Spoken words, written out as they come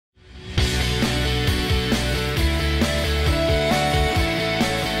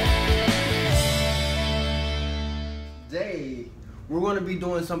going to be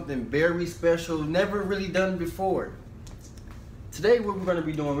doing something very special, never really done before. Today what we're going to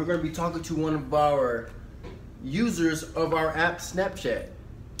be doing, we're going to be talking to one of our users of our app Snapchat.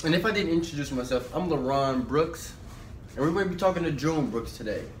 And if I didn't introduce myself, I'm LaRon Brooks, and we're going to be talking to June Brooks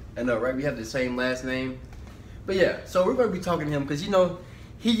today. I know, right? We have the same last name. But yeah, so we're going to be talking to him because, you know,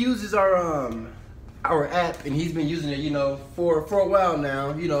 he uses our app, and he's been using it, you know, for a while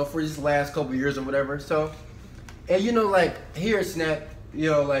now, you know, for his last couple years or whatever. So, and you know, like here at Snap, you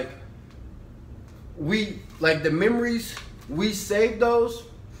know, like the memories, we save those.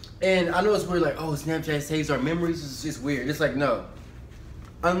 And I know it's weird, like, oh, Snapchat saves our memories. It's just weird. It's like, no.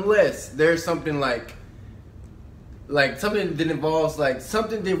 Unless there's something like something that involves like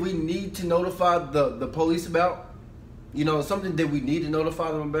something that we need to notify the police about. You know, something that we need to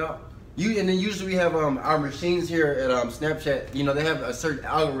notify them about. And then usually we have our machines here at Snapchat, you know, they have a certain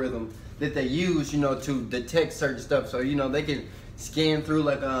algorithm that they use, you know, to detect certain stuff. So, you know, they can scan through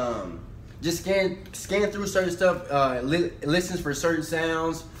like just scan through certain stuff, listens for certain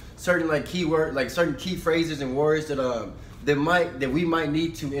sounds, certain like keyword, like certain key phrases and words that we might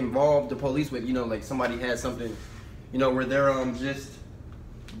need to involve the police with, you know, like somebody has something, you know, where they're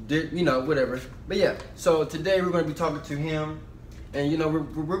you know, whatever. But yeah, so today we're going to be talking to him. And you know,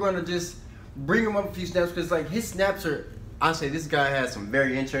 we're gonna just bring him up a few snaps because like his snaps are, I say this guy has some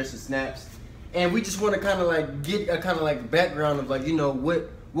very interesting snaps, and we just want to kind of like get a kind of like background of like, you know, what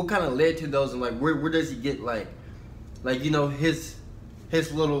kind of led to those, and like where does he get like you know, his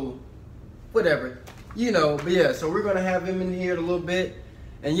little whatever, you know. But yeah, so we're gonna have him in here in a little bit,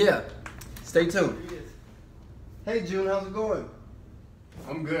 and yeah, stay tuned. Hey June, how's it going?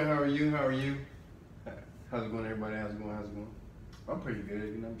 I'm good. How are you? How are you? How's it going, everybody? How's it going? How's it going? I'm pretty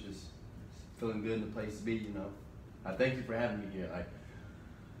good, you know, I'm just feeling good in the place to be, you know. I thank you for having me here. Like,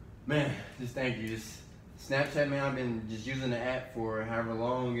 man, just thank you. Just Snapchat, man, I've been just using the app for however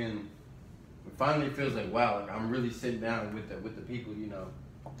long, and it finally feels like, wow, like I'm really sitting down with the people, you know.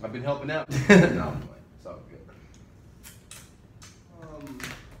 I've been helping out. No, I'm playing. It's all good.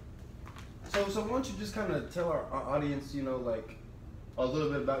 So why don't you just kind of tell our audience, you know, like a little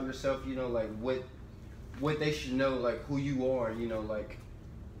bit about yourself, you know, like what they should know, like who you are, you know, like,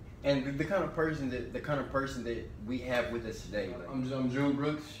 and the kind of person that we have with us today. Like, I'm June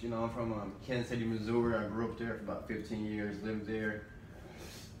Brooks, you know, I'm from Kansas City, Missouri. I grew up there for about 15 years, lived there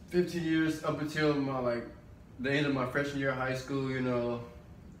 15 years up until the end of my freshman year of high school, you know.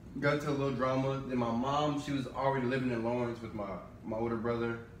 Got into a little drama. Then my mom, she was already living in Lawrence with my older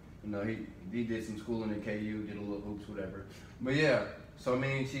brother. You know, he did some schooling at KU, did a little hoops, whatever. But yeah, so I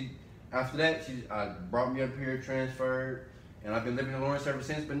mean, after that, she brought me up here, transferred, and I've been living in Lawrence ever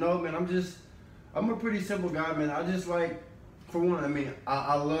since. But no, man, I'm a pretty simple guy, man. I just like, for one, I mean,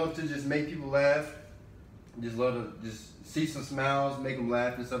 I love to just make people laugh. Just love to just see some smiles, make them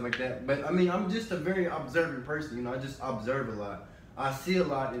laugh and stuff like that. But I mean, I'm just a very observant person, you know. I just observe a lot. I see a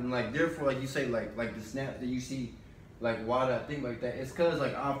lot, and like, therefore, like you say, like the snaps that you see, like why do I think like that? It's cause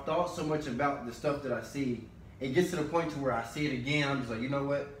like I've thought so much about the stuff that I see. It gets to the point to where I see it again. I'm just like, you know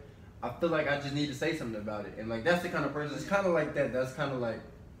what? I feel like I just need to say something about it. And like, that's the kind of person, it's kind of like that. That's kind of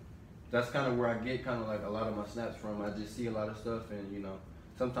where I get kind of like a lot of my snaps from. I just see a lot of stuff, and you know,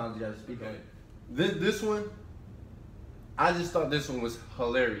 sometimes you gotta speak on it. This one, I just thought this one was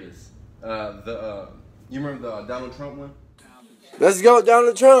hilarious. You remember the Donald Trump one? Let's go,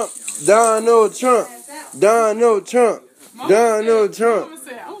 Donald Trump. Donald Trump. Donald Trump. Donald Trump.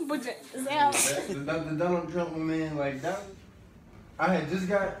 The Donald Trump one, man, like that. I just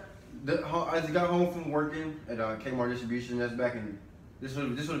got home from working at Kmart Distribution. That's back in this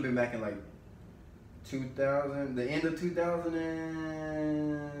would have been back in like 2000, the end of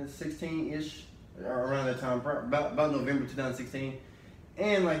 2016 ish, around that time, about November 2016.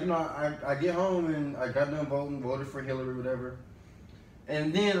 And like, you know, I get home and I got done voted for Hillary, whatever.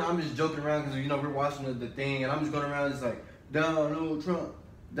 And then I'm just joking around because, you know, we're watching the thing, and I'm just going around just like, Donald Trump,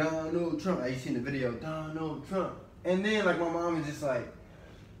 Donald Trump. You seen the video, Donald Trump. And then like my mom is just like,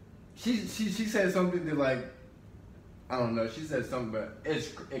 she said something that like, I don't know, she said something, but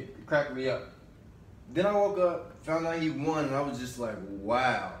it cracked me up. Then I woke up, found out he won, and I was just like,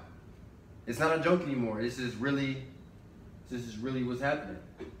 wow. It's not a joke anymore. This is really what's happening.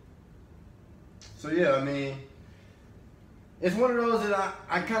 So yeah, I mean, it's one of those that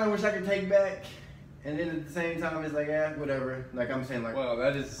I kind of wish I could take back, and then at the same time it's like, whatever. Like I'm saying, like, well,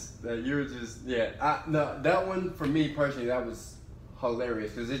 you're just, yeah. No, that one for me personally, that was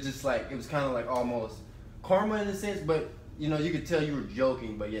hilarious because it's just like, it was kind of like almost karma in a sense, but you know, you could tell you were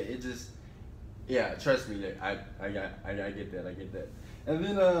joking, but yeah, it just, yeah, trust me, I get that. And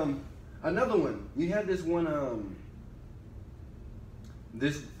then another one, you had this one,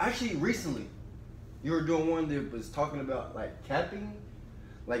 this actually recently, you were doing one that was talking about like capping,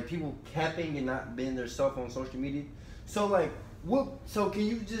 like people capping and not being their self on social media. So like, what? So can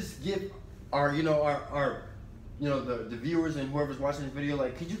you just give our, our the viewers and whoever's watching this video,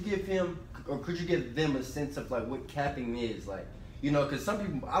 like, could you give him or could you give them a sense of like what capping is, like, because some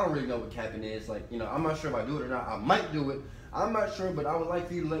people, I don't really know what capping is, like, I'm not sure if I do it or not. I might do it. I'm not sure, but I would like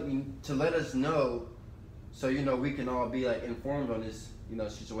for you to let us know, so we can all be like informed on this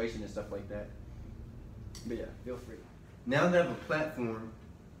situation and stuff like that. But yeah, feel free. Now that I have a platform,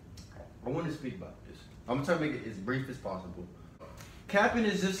 I want to speak about this. I'm gonna try to make it as brief as possible. Capping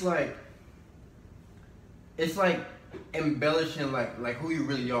is just like, it's like embellishing like who you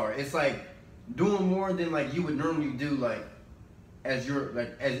really are. It's like doing more than like you would normally do, like as you're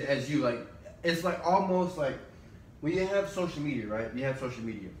like as you like. It's like almost like when you have social media, right? You have social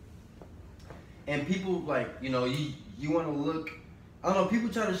media, and people like you want to look. I don't know. People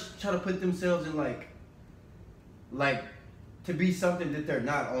try to put themselves in like to be something that they're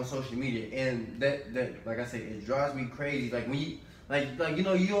not on social media, and that like I say, it drives me crazy. Like when you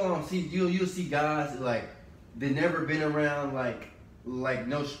you'll see guys like they never been around like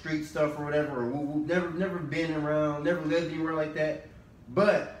no street stuff or whatever, or never been around, never lived anywhere like that,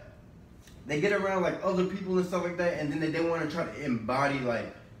 but they get around like other people and stuff like that, and then they want to try to embody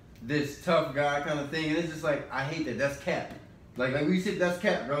like this tough guy kind of thing, and it's just like, I hate that. That's cap. Like when you said, that's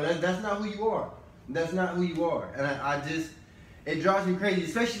cap, bro. That's not who you are. That's not who you are, and I just, it drives me crazy,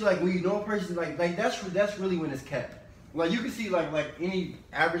 especially like when you know a person like that's really when it's cap. Like you can see like any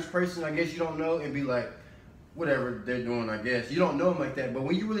average person, I guess you don't know, and be like, whatever they're doing, I guess. You don't know them like that. But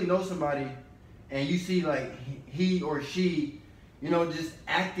when you really know somebody and you see like he or she, just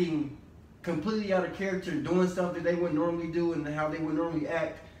acting completely out of character and doing stuff that they wouldn't normally do and how they would normally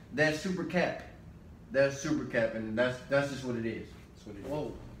act, that's super cap. That's super cap, and that's just what it is. That's what it is.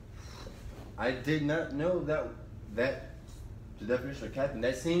 Whoa. I did not know that the definition of capping.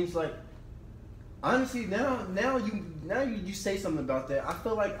 That seems like, honestly, now you say something about that, I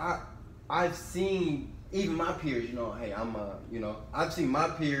feel like I've seen even my peers, hey, I've seen my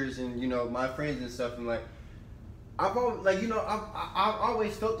peers and my friends and stuff, and like I've always I've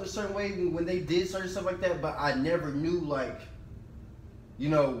always felt a certain way when they did certain stuff like that, but I never knew like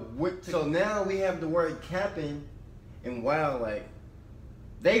what. So now we have the word capping, and wow, like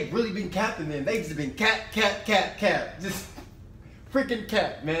they've really been capping, man. They've just been cap, just freaking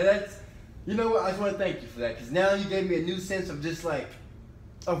cap, man. That's, what, I just want to thank you for that, because now you gave me a new sense of just like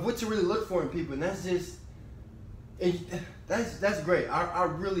of what to really look for in people, and that's just. That's great. I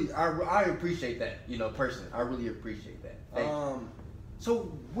really appreciate that. Personally, I really appreciate that. Thank you.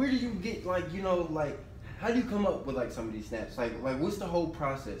 So where do you get like how do you come up with like some of these snaps? Like what's the whole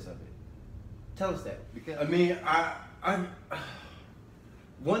process of it? Tell us that, because I mean I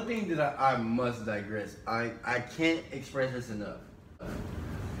one thing that I must digress. I can't express this enough.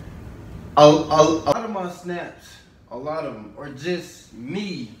 A lot of my snaps, a lot of them, are just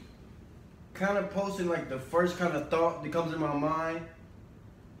me kind of posting like the first kind of thought that comes in my mind,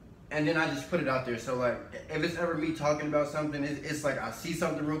 and then I just put it out there. So like if it's ever me talking about something, it's like I see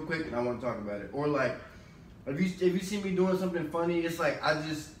something real quick and I want to talk about it. Or like if you see me doing something funny, it's like I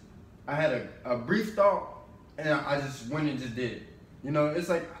had a brief thought and I just went and just did it. It's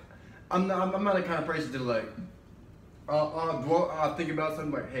like I'm not the kind of person to like I'll think about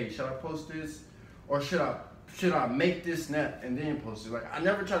something like, hey, should I post this, or should I make this snap and then post it? Like I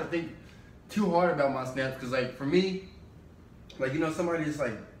never try to think too hard about my snaps, because like for me, like somebody just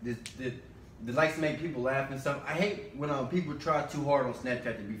like that likes to make people laugh and stuff. I hate when people try too hard on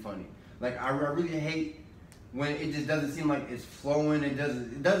Snapchat to be funny. Like I really hate when it just doesn't seem like it's flowing. It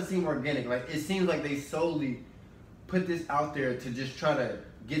doesn't seem organic. Like it seems like they solely put this out there to just try to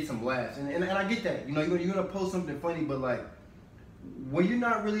get some laughs. And I get that. You're gonna post something funny, but like when you're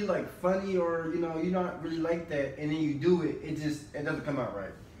not really like funny, or you're not really like that, and then you do it, it doesn't come out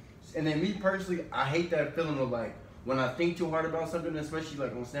right. And then me personally, I hate that feeling of like when I think too hard about something, especially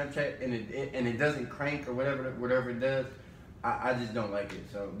like on Snapchat, and it doesn't crank or whatever it does. I just don't like it.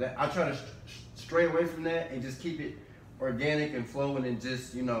 So I try to stray away from that and just keep it organic and flowing, and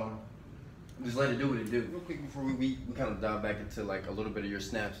just just let it do what it do. Real quick before we kind of dive back into like a little bit of your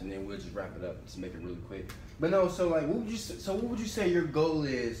snaps, and then we'll just wrap it up. Just make it really quick. But no, so like what would you say your goal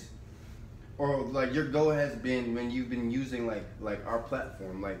is? Or like your goal has been when you've been using like our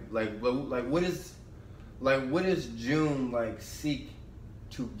platform, like what is June like seek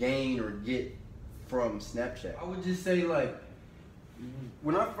to gain or get from Snapchat? I would just say like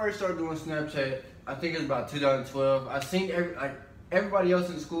when I first started doing Snapchat, I think it was about 2012. I seen everybody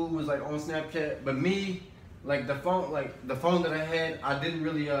else in school was like on Snapchat, but me, like the phone that I had, I didn't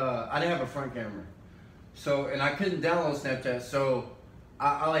really I didn't have a front camera, so and I couldn't download Snapchat, so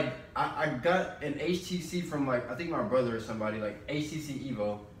I got an HTC from like I think my brother or somebody, like HTC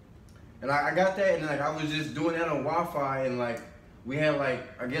Evo, and I got that, and like I was just doing that on Wi-Fi, and like we had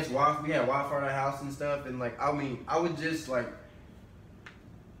like I guess we had Wi-Fi at our house and stuff, and like I mean I would just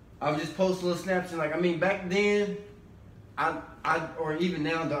post little snaps, and like I mean back then. Or even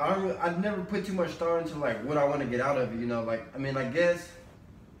now, though, I never put too much thought into like what I want to get out of it, you know. Like I mean, I guess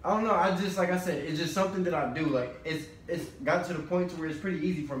I don't know. I just like I said, it's just something that I do. Like it's got to the point to where it's pretty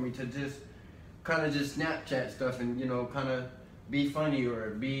easy for me to just kind of just Snapchat stuff and you know kind of be funny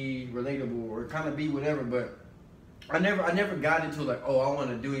or be relatable or kind of be whatever. But I never got into like I want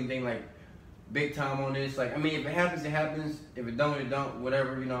to do anything like big time on this. Like I mean, if it happens, it happens. If it don't, it don't.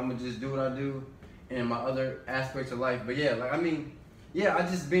 Whatever, you know. I'm gonna just do what I do. And my other aspects of life, but yeah, like I mean, yeah, I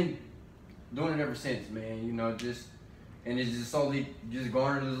just been doing it ever since, man. You know, and it's just slowly just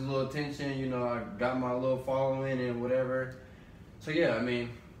garnered this little attention. You know, I got my little following and whatever. So yeah, I mean,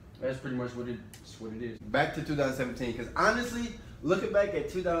 that's pretty much what it is. Back to 2017, because honestly, looking back at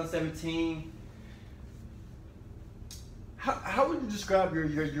 2017, how would you describe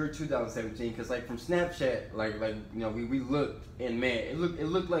your 2017? Because like from Snapchat, like you know we looked and man it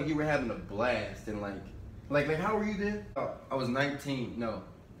looked like you were having a blast and like how were you then? I was 19. No,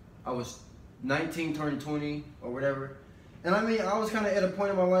 I was 19 turning 20 or whatever. And I mean I was kind of at a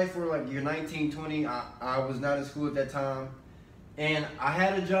point in my life where like you're 19, 20. I was not in school at that time, and I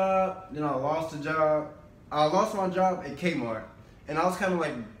had a job. Then I lost a job. I lost my job at Kmart, and I was kind of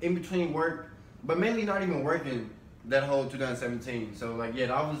like in between work, but mainly not even working. That whole 2017. So like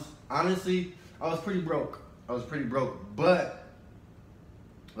yeah, I was pretty broke. But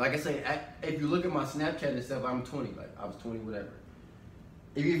like I say, if you look at my Snapchat and stuff, I'm 20. Like I was 20, whatever.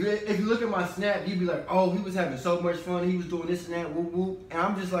 If you look at my Snap, you'd be like, oh, he was having so much fun. He was doing this and that, whoop whoop. And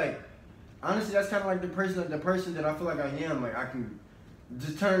I'm just like, honestly, that's kind of like the person that I feel like I am. Like I can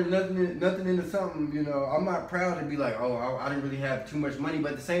just turn nothing into something. You know, I'm not proud to be like, oh, I didn't really have too much money.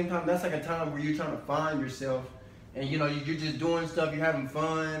 But at the same time, that's like a time where you're trying to find yourself. And you know, you're just doing stuff, you're having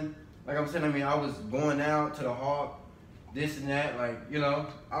fun. Like I'm saying, I mean, I was going out to the Hawk, this and that. Like, you know,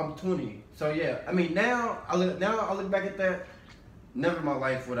 I'm 20. So yeah, I mean, now I look back at that. Never in my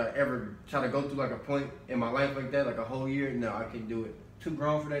life would I ever try to go through like a point in my life like that, like a whole year. No, I can't do it. Too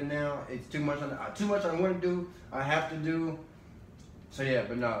grown for that now. It's too much. Too much I want to do. I have to do. So yeah,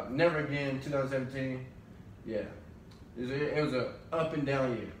 but no, never again. 2017. Yeah, it was a up and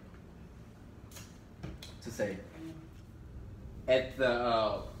down year, to say. At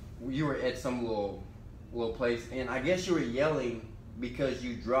the you were at some little place, and I guess you were yelling because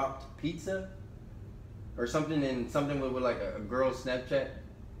you dropped pizza or something, and something with like a girl's Snapchat.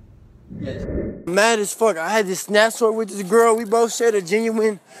 Yeah. Mad as fuck. I had this snap story with this girl. We both shared a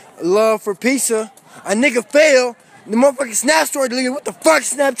genuine love for pizza. A nigga failed. The motherfucking snap story deleted. What the fuck,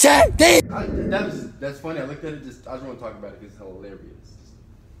 Snapchat? Damn. That's funny. I looked at it. I just want to talk about it because it's hilarious.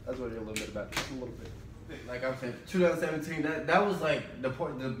 That's what a little bit about it. Just a little bit. Like I'm saying, 2017. That was like the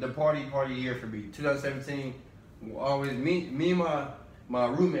party year for me. 2017. Always me and my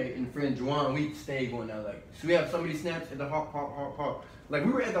roommate and friend Juwan, we stayed going out. Like so we have so many snaps at the Hawk. Like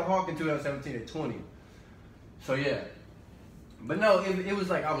we were at the Hawk in 2017 at 20. So yeah. But no, it was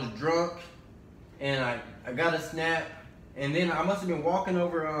like I was drunk and I got a snap, and then I must have been walking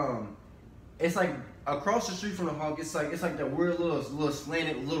over it's like across the street from the Hawk. It's like that weird little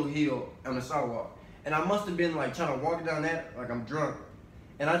slanted little hill on the sidewalk. And I must have been like trying to walk down that like I'm drunk,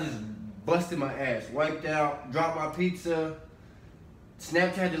 and I just busted my ass, wiped out, dropped my pizza,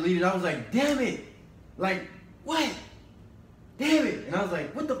 Snapchat deleted. I was like, damn it, like what? Damn it! And I was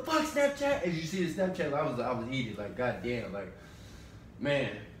like, what the fuck, Snapchat? As you see the Snapchat, I was heated, like goddamn, like man.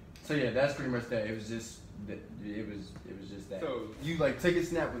 So yeah, that's pretty much that. It was just that. So you like take a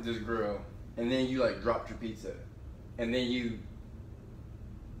snap with this girl, and then you like dropped your pizza, and then you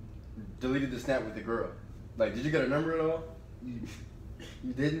deleted the snap with the girl. Like, did you get a number at all? You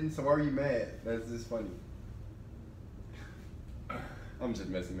didn't? So why are you mad? That's just funny. I'm just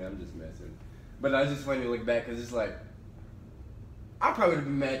messing, man. I'm just messing. But it's just funny to look back, because it's like, I probably would have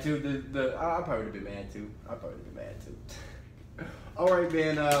been mad too. I probably would have been mad too. All right,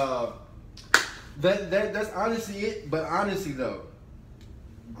 man. That's honestly it. But honestly though,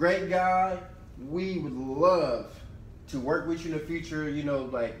 great guy. We would love to work with you in the future. You know,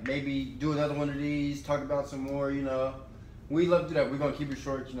 like maybe do another one of these. Talk about some more. You know, we love to do that. We're gonna keep it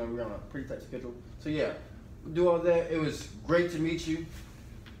short. You know, we're on a pretty tight schedule. So yeah, we'll do all that. It was great to meet you.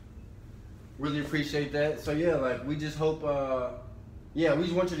 Really appreciate that. So yeah, like we just hope yeah, we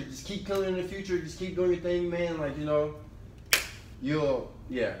just want you to just keep killing in the future. Just keep doing your thing, man. Like, you know,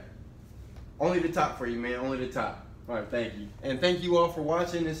 yeah. Only the top for you, man. Only the top. All right, thank you. And thank you all for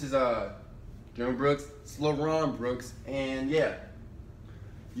watching. This is Jeremy Brooks, Slow Ron Brooks. And yeah,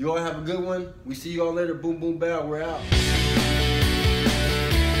 you all have a good one. We see you all later. Boom, boom, bow. We're out.